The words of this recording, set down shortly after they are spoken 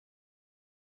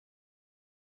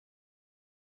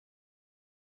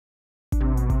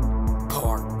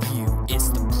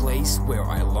place where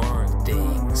I learn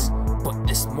things, but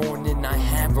this morning I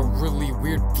have a really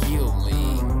weird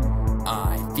feeling.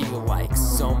 I feel like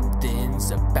something's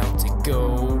about to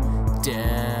go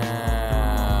down.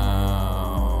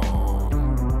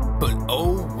 But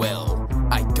oh well,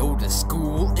 I go to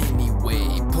school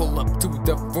anyway. Pull up to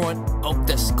the front of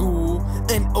the school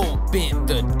and open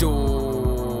the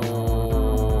door.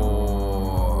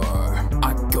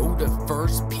 I go to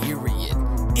first period,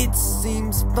 it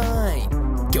seems fine.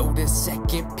 Go to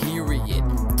second period,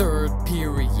 third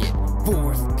period,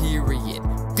 fourth period,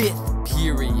 fifth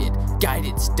period,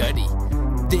 guided study.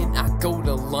 Then I go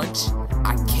to lunch,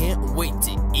 I can't wait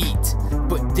to eat.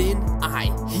 But then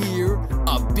I hear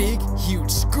a big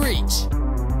huge screech.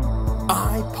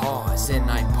 I pause and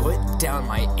I put down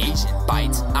my Asian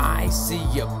bites. I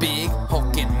see a big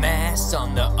hulking mass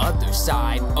on the other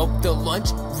side of the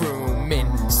lunchroom,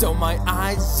 and so my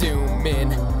eyes zoom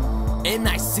in and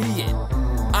I see it.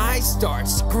 I start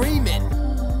screaming.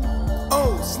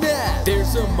 Oh snap!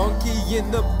 There's a monkey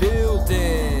in the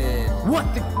building.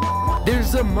 What the?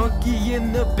 There's a monkey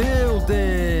in the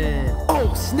building.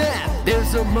 Oh snap!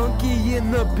 There's a monkey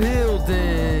in the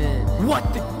building. What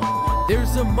the?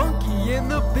 There's a monkey in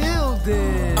the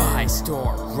building. I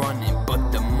start running,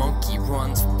 but the monkey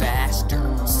runs faster.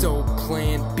 So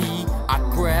plan B, I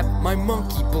grab my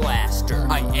monkey blaster.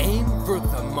 I aim for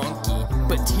the monkey,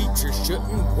 but teachers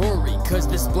shouldn't worry, cause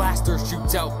this blaster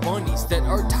shoots out bunnies that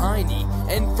are tiny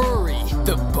and furry.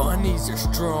 The bunnies are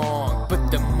strong, but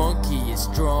the monkey is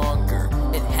stronger.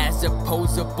 It has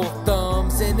opposable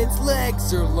thumbs and its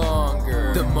legs are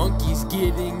longer. The monkey's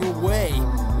getting away.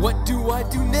 What do I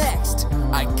do next?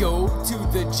 I go to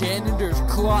the janitor's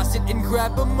closet and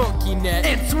grab a monkey net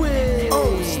and swing!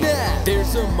 Oh snap!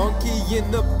 There's a monkey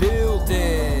in the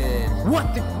building.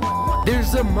 What the?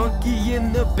 There's a monkey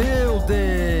in the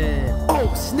building.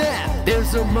 Oh snap!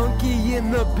 There's a monkey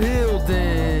in the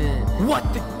building. What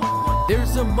the?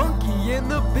 There's a monkey in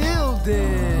the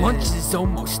building. Lunch is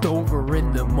almost over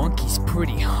and the monkey's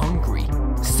pretty hungry.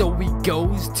 So he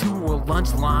goes to a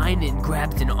lunch line and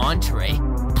grabs an entree,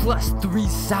 plus 3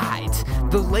 sides.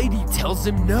 The lady tells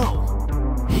him no.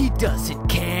 He doesn't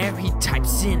care, he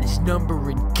types in his number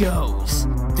and goes.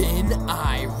 Then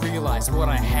I realize what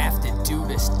I have to do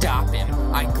to stop him.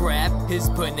 I grab his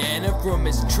banana from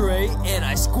his tray and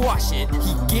I squash it.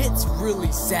 He gets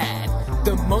really sad.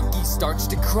 The monkey starts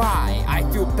to cry. I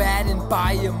feel bad and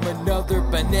buy him another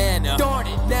banana. Darn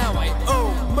it, now I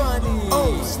owe money.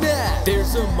 Oh snap!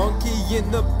 There's a monkey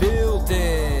in the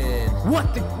building.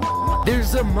 What the?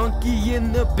 There's a monkey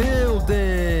in the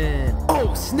building.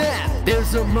 Oh snap!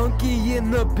 There's a monkey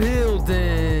in the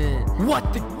building.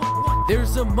 What the?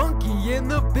 There's a monkey in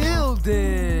the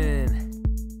building.